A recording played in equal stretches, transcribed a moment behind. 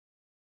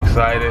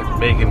excited,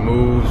 making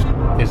moves.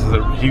 This is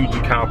a huge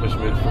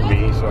accomplishment for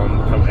me, so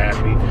I'm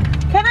happy.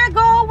 Can I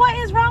go? What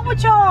is wrong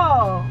with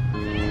y'all?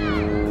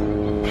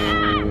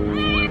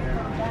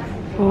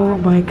 Oh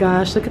my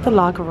gosh, look at the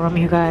locker room,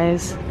 you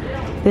guys.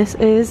 Look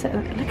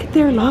at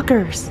their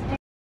lockers.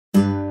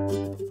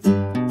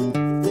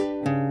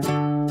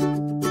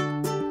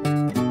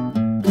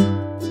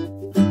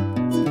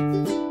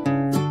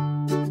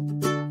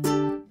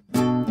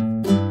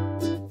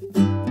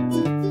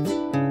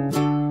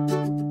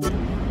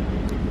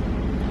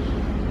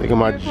 Look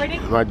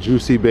at my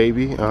juicy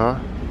baby,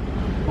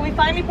 We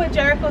finally put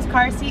Jericho's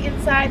car seat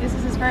inside. This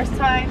is his first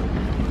time.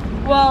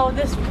 Well,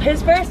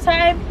 his first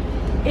time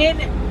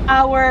in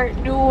our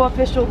new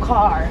official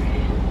car.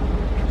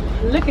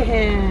 Look at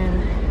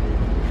him.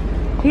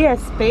 He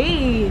has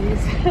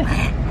space.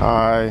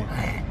 Hi.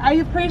 I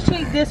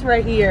appreciate this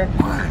right here.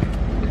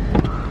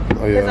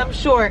 Oh Because yeah. I'm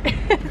short.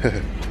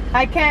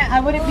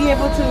 I wouldn't be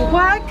able to. Well,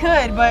 I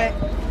could, but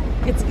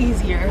it's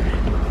easier.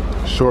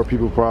 Short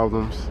people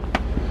problems.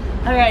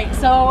 All right,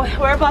 so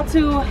we're about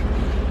to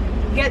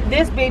get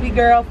this baby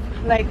girl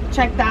like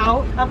checked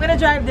out. I'm gonna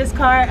drive this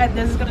car, and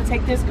this is gonna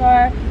take this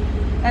car.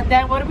 And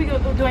then what are we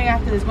doing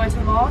after this? Going to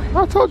the mall?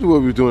 I told you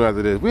what we were doing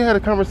after this. We had a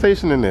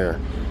conversation in there.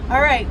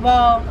 All right,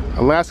 well.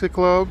 Alaska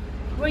Club.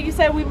 Well, you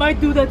said we might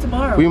do that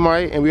tomorrow. We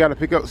might, and we got to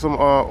pick up some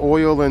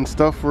oil and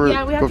stuff for.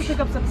 Yeah, we have to pick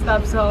up some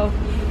stuff, so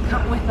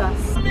come with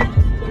us.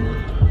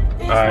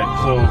 All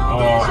right, so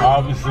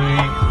obviously,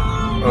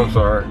 I'm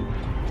sorry.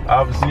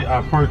 Obviously,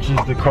 I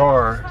purchased the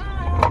car,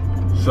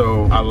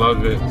 so I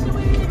love it.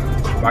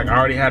 Like, I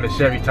already had a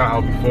Chevy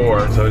Tahoe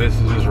before, so this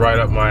is just right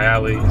up my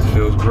alley. It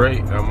feels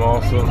great. I'm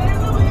awesome.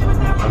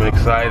 I'm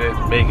excited,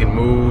 making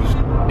moves.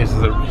 This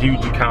is a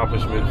huge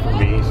accomplishment for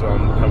me, so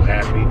I'm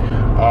happy.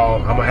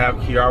 I'm gonna have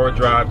Kiara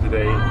drive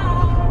today.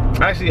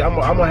 Actually, I'm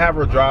gonna have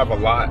her drive a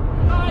lot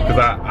because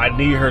I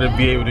need her to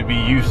be able to be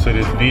used to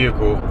this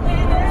vehicle.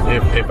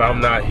 If I'm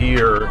not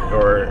here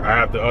or I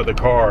have the other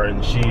car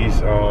and she needs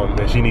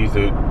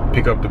to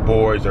pick up the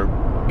boys or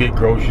get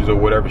groceries or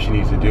whatever she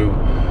needs to do.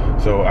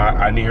 So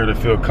I need her to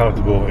feel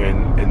comfortable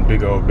in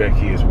big old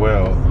Becky as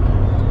well.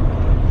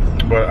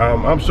 But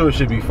I'm sure it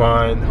should be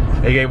fine.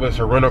 They gave us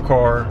a rental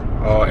car,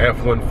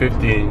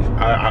 F-150, and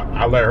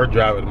I let her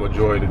drive it the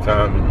majority of the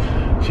time,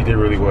 and she did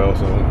really well.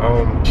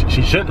 So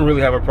she shouldn't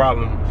really have a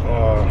problem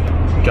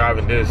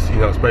driving this, you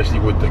know, especially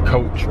with the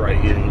coach right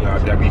here. You know, I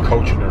gotta be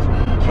coaching her,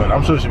 but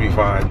I'm sure she'll be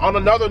fine. On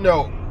another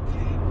note,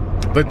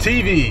 the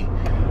TV,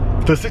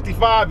 the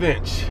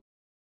 65-inch.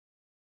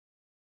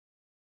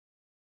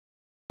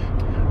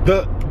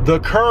 The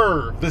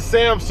Curve, the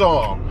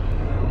Samsung,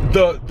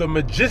 the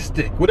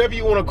Majestic, whatever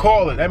you want to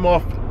call it,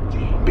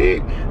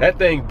 that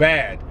thing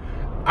bad.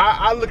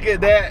 I look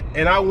at that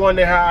and I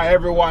wonder how I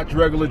ever watched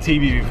regular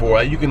TV before.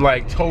 Like, you can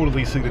like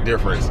totally see the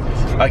difference.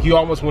 Like, you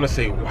almost want to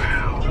say,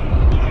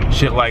 wow,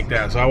 shit like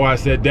that. So I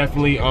said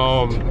definitely.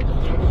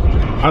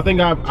 I think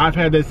I've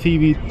had that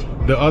TV,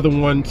 the other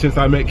one, since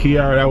I met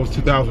Kiara. That was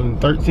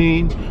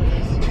 2013,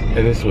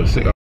 and this was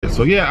 6.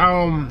 So yeah,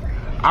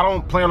 I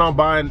don't plan on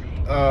buying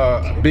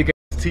big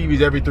ass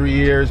TVs every 3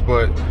 years,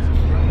 but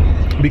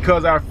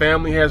because our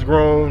family has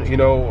grown, you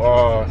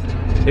know,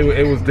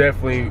 it was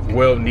definitely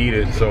well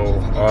needed. So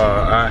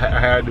I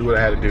had to do what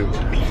I had to do.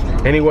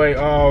 Anyway,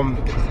 I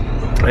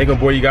ain't gonna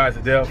bore you guys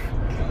to death.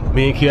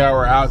 Me and Kiara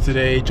are out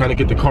today trying to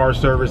get the car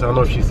service. I don't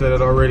know if she said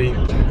it already,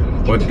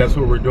 but that's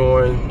what we're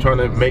doing. Trying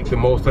to make the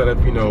most out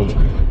of, you know,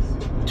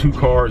 2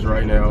 cars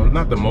right now.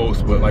 Not the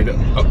most, but like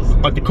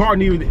the car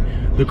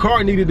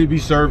needed to be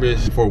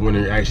serviced before when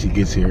it actually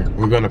gets here.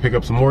 We're gonna pick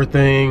up some more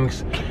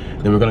things,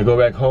 then we're gonna go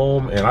back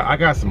home, and I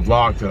got some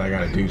vlogs that I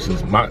gotta do. So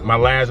my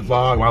last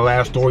vlog, my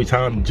last story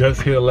time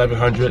just hit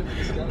 1100.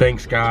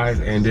 Thanks guys,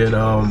 and then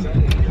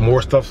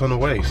more stuff's on the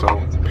way.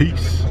 So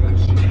peace.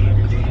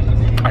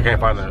 I can't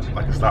find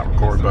a stop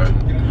record, but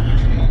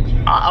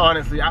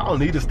honestly I don't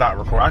need to stop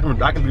record.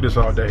 I can do this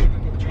all day.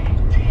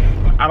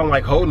 I don't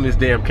like holding this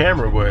damn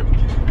camera, but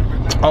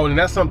and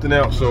that's something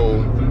else.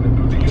 So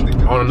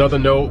on another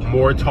note,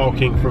 more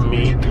talking from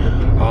me.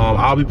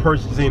 I'll be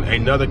purchasing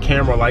another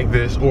camera like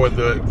this, or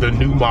the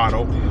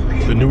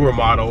newer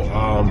model,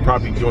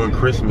 probably during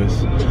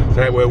Christmas. So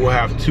that way we'll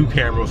have 2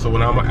 cameras. So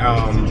when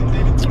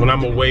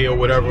I'm away or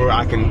whatever,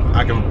 I can.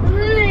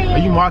 Are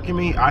you mocking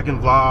me? I can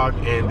vlog,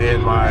 and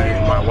then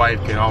my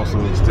wife can also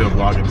still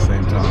vlog at the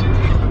same time.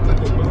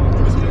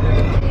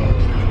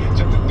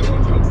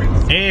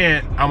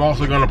 And I'm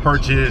also gonna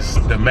purchase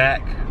the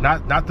Mac,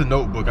 not the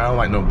notebook. I don't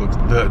like notebooks.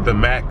 The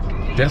Mac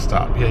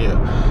desktop.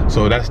 Yeah.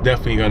 So that's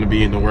definitely gonna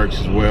be in the works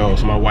as well.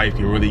 So my wife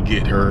can really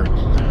get her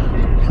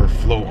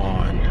flow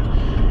on.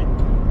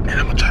 And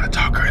I'm gonna try to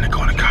talk her into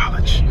going to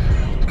college.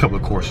 A couple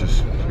of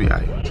courses. Be all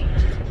right.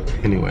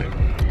 Anyway,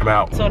 I'm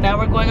out. So now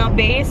we're going on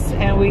base,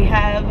 and we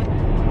have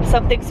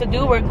some things to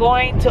do. We're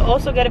going to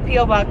also get a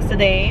P.O Box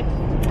today.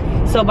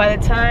 So by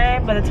the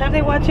time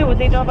they watch it, would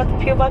they know about the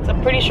P.O Box?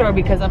 I'm pretty sure,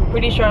 because I'm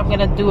pretty sure I'm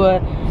gonna do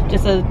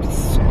just a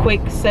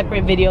quick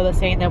separate video that's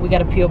saying that we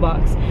got a P.O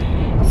Box.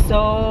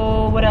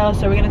 So what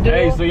else are we gonna do?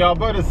 Hey, so y'all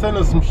better send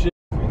us some shit.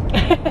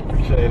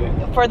 Appreciate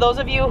it. For those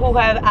of you who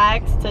have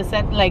asked to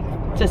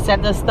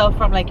send us stuff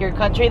from like your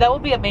country, that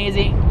would be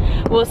amazing.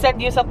 We'll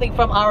send you something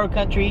from our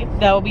country.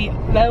 That would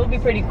be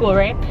pretty cool,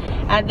 right?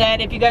 And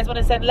then if you guys want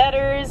to send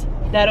letters,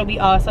 that'll be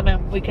awesome,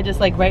 and we could just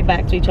like write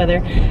back to each other.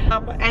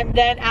 And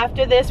then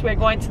after this, we're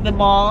going to the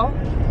mall.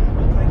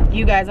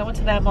 You guys, I went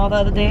to that mall the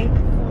other day.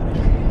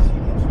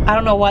 I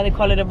don't know why they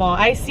call it a mall.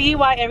 I see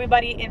why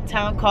everybody in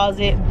town calls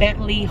it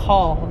Bentley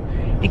Hall,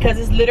 because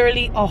it's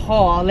literally a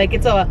hall. Like,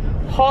 it's a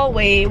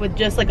hallway with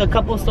just like a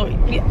couple stories.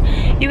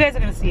 You guys are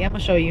gonna see. I'm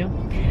gonna show you.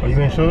 Are you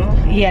gonna show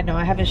them? Yeah, no,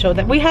 I haven't showed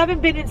them. We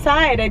haven't been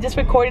inside. I just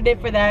recorded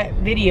it for that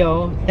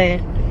video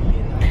that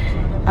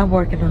I'm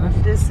working on.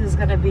 This is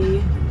gonna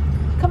be,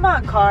 come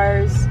on,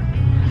 cars.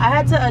 I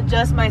had to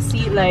adjust my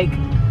seat like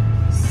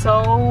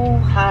so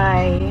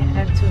high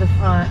and to the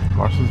front.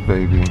 Watch this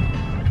baby.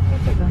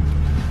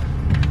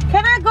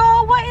 Can I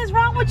go? What is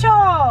wrong with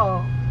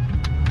y'all?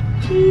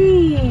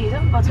 Jeez,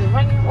 I'm about to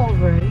run you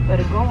over. You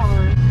better go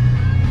on.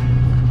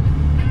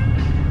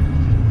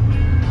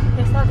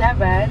 It's not that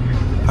bad.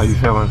 How you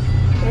feeling?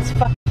 It's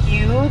fucking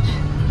huge.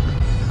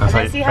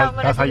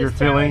 That's how you're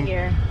feeling? Right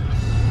here.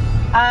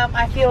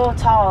 I feel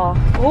tall.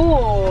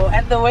 Ooh,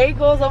 and the way it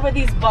goes over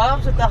these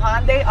bumps with the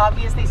Hyundai,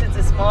 obviously since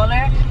it's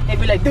smaller, they'd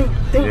be like, dude.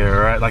 Yeah,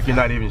 right. Like you're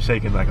not even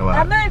shaking like a lot.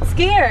 I'm not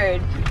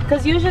scared,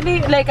 because usually,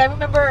 like, I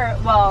remember,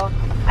 well,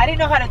 I didn't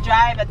know how to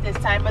drive at this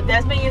time, but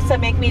Desmond used to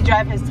make me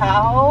drive his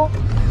Tahoe.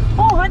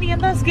 Oh, honey, I'm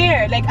not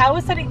scared. Like, I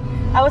was telling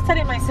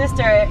my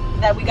sister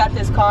that we got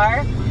this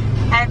car,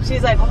 and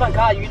she's like, oh my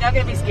God, you're not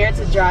gonna be scared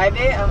to drive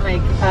it? I'm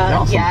like,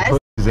 yes.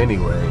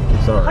 Anyway,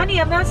 sorry. Honey,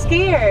 I'm not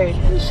scared.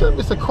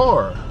 It's a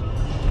car.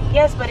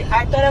 Yes, but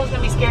I thought I was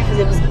gonna be scared because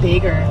it was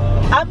bigger.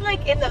 I'm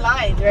like in the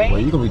lines, right? Well,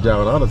 you gonna be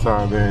driving all the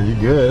time, man. You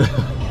good?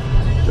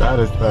 Drive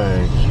this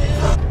thing.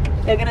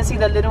 They're gonna see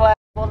the little ass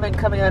woman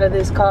coming out of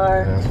this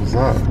car. That's what's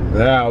up.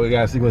 Now we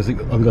gotta see.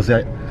 I'm gonna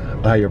see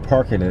how your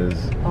parking is.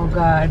 Oh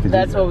God,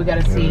 that's what we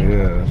gotta see.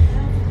 Yeah.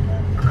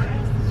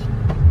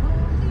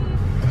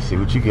 Let's see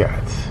what you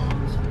got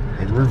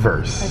in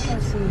reverse. I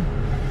can't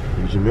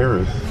see. Use your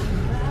mirrors.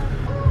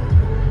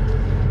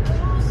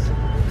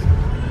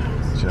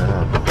 Good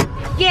job.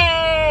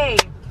 Yay!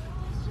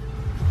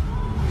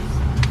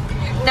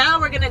 Now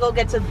we're gonna go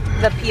get to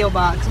the P.O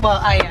Box. Well,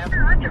 I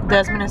am.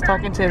 Desmond is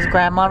talking to his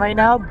grandma right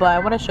now, but I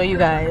want to show you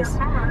guys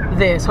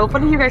this.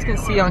 Hopefully you guys can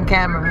see on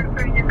camera.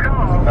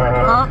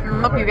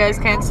 Nope, you guys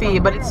can't see,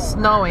 but it's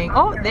snowing.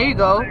 Oh, there you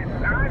go.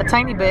 A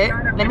tiny bit.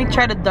 Let me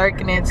try to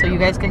darken it so you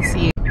guys can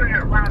see.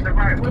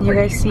 Can you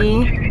guys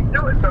see?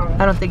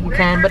 I don't think you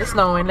can, but it's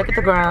snowing. Look at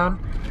the ground.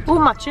 Oh,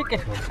 my chicken.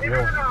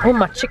 Oh,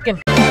 my chicken.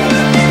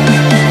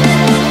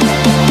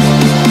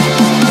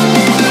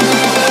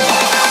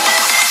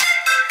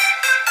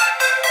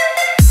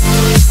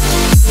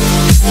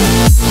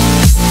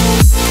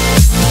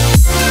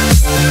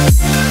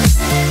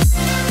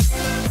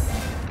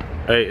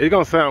 Hey, it's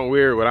gonna sound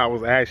weird, but I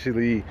was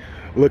actually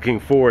looking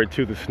forward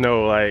to the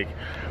snow. Like,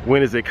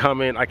 when is it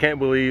coming? I can't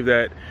believe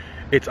that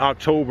it's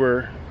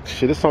October.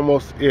 Shit, it's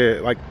almost,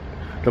 yeah, like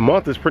the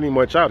month is pretty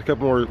much out. A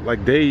couple more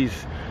like days,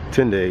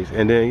 10 days,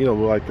 and then, you know,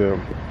 like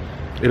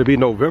it'll be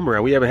November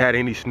and we haven't had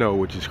any snow,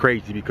 which is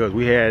crazy because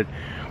we had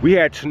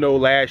snow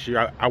last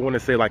year. I want to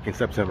say like in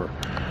September,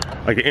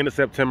 like the end of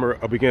September,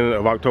 or beginning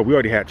of October. We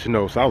already had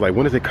snow, so I was like,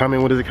 when is it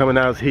coming? When is it coming?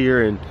 Now it's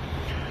here, and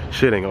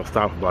shit ain't gonna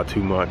stop for about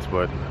 2 months,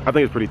 but I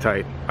think it's pretty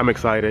tight. I'm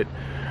excited.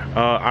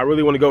 I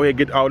really want to go ahead and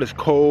get all this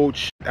cold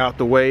shit out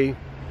the way,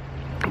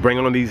 bring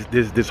on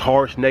this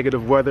harsh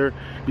negative weather,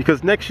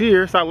 because next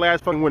year it's our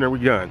last fucking winter. We're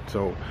done,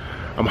 so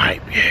I'm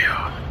hyped.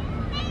 Yeah.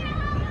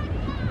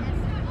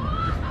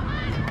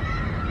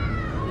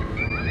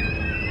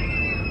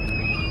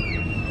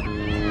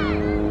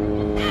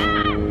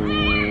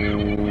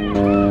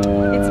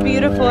 It's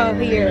beautiful out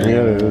here.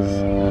 Yeah, it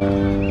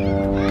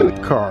is. Look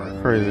at the car,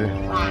 crazy.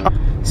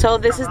 So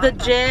this is the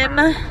gym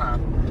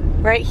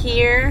right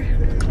here.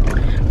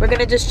 We're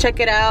gonna just check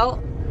it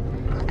out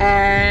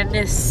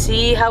and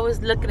see how it's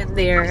looking in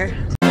there.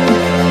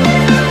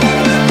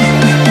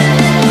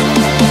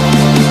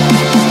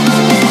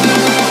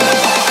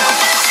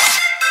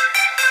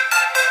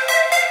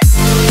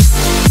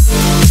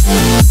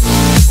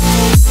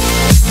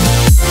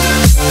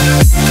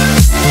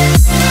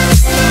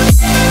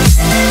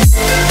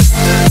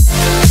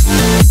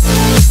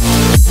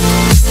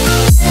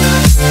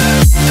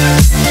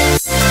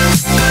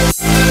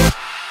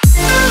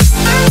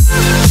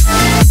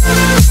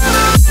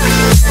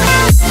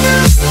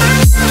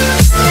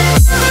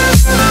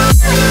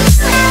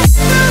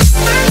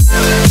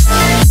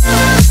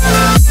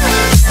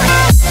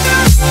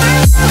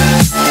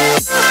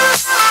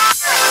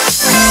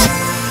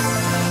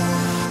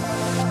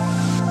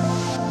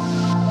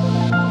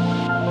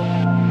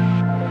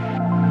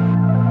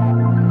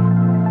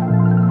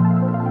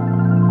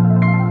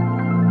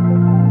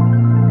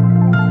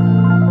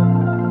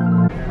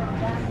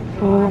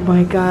 Oh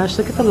my gosh,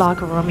 look at the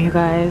locker room, you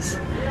guys.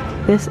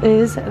 This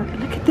is,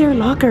 look at their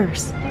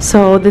lockers.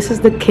 So this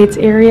is the kids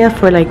area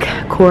for like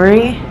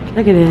Corey.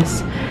 Look at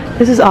this.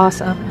 This is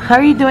awesome. How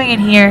are you doing in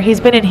here? He's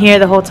been in here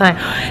the whole time.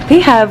 They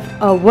have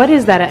what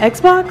is that, an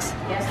Xbox?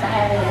 Yes, I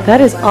have it.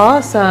 That is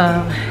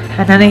awesome.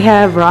 And then they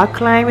have rock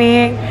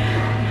climbing.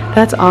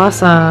 That's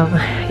awesome.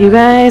 You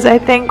guys, I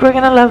think we're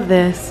gonna love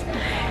this.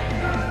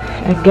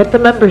 And get the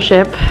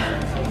membership.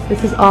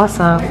 This is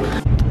awesome.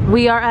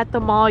 We are at the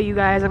mall, you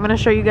guys. I'm gonna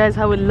show you guys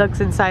how it looks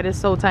inside. It's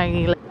so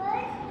tiny.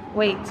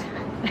 Wait.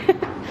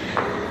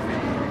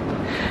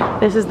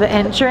 This is the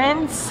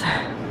entrance.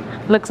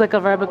 Looks like a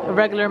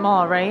regular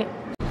mall, right?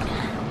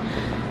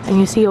 And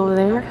you see over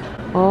there,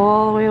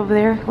 all the way over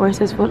there, where it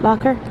says Foot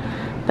Locker,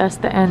 that's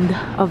the end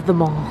of the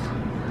mall.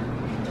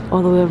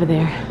 All the way over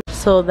there.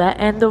 So that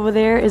end over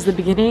there is the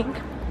beginning,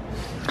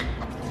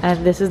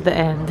 and this is the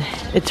end.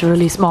 It's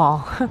really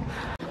small.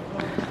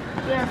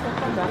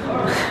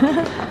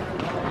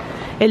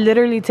 It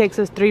literally takes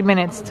us 3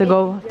 minutes to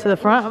go to the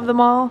front of the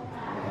mall,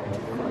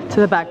 to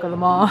the back of the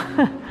mall.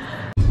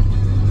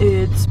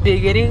 It's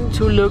beginning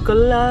to look a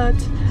lot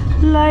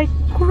like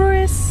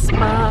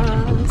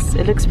Christmas.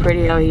 It looks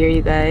pretty out here,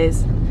 you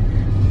guys.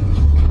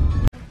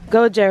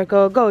 Go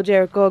Jericho, go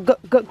Jericho,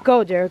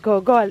 go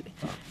Jericho, go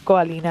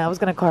Alina. I was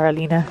gonna call her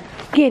Alina.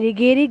 Get it,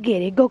 get it,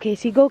 get it. Go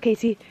Casey, go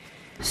Casey.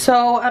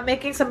 So I'm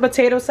making some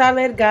potato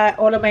salad. Got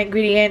all of my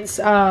ingredients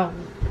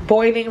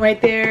boiling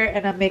right there,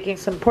 and I'm making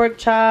some pork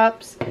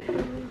chops.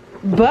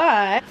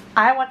 But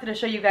I wanted to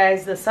show you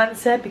guys the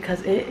sunset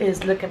because it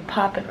is looking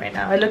popping right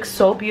now. It looks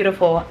so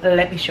beautiful.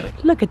 Let me show you.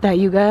 Look at that,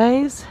 you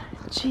guys.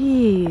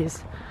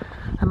 Jeez.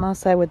 I'm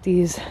outside with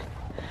these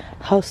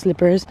house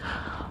slippers.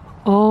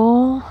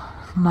 Oh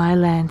my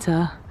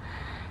Lanta.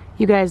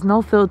 You guys,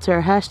 no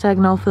filter. Hashtag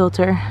no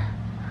filter.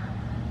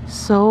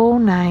 So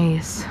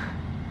nice.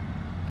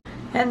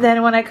 And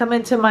then when I come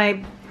into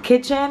my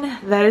kitchen,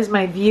 that is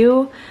my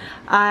view.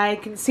 I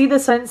can see the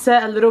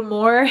sunset a little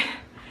more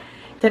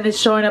than it's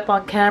showing up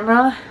on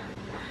camera.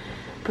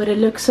 But it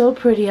looks so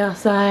pretty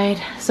outside.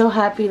 So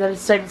happy that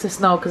it's starting to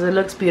snow because it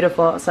looks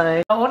beautiful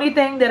outside. The only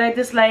thing that I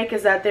dislike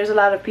is that there's a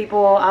lot of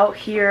people out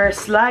here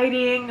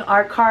sliding.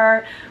 Our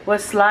car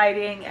was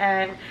sliding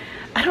and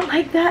I don't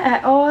like that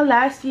at all.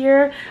 Last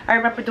year I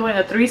remember doing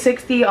a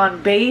 360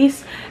 on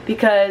base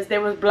because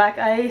there was black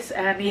ice,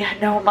 and yeah,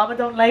 no, mama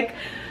don't like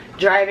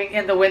driving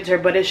in the winter,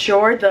 but it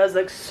sure does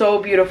look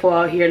so beautiful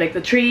out here. Like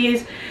the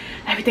trees,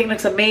 everything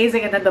looks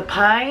amazing. And then the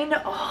pine,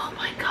 oh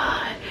my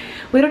god,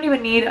 we don't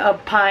even need a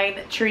pine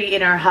tree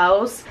in our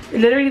house.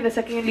 Literally the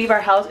second you leave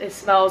our house, it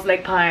smells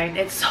like pine.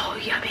 It's so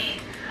yummy.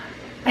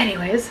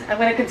 Anyways, I'm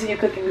gonna continue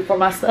cooking before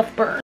my stuff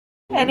burns.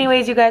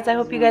 Anyways, you guys, I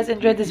hope you guys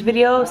enjoyed this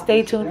video.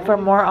 Stay tuned for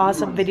more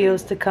awesome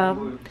videos to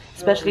come,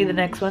 especially the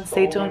next one.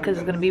 Stay tuned because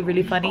it's gonna be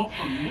really funny.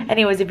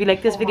 Anyways, if you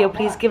like this video,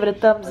 please give it a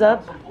thumbs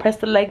up, press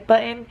the like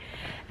button,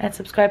 and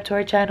subscribe to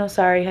our channel.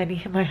 Sorry,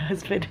 honey, my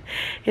husband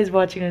is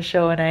watching a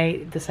show and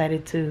I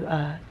decided to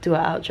do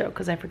an outro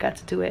because I forgot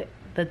to do it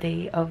the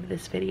day of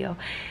this video.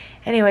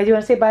 Anyways, you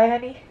want to say bye,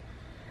 honey?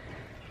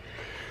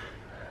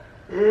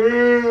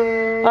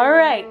 All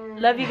right,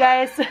 love you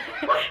guys.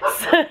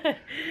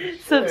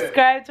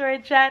 Subscribe to our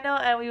channel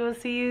and we will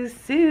see you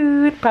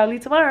soon, probably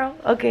tomorrow.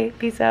 Okay,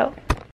 peace out.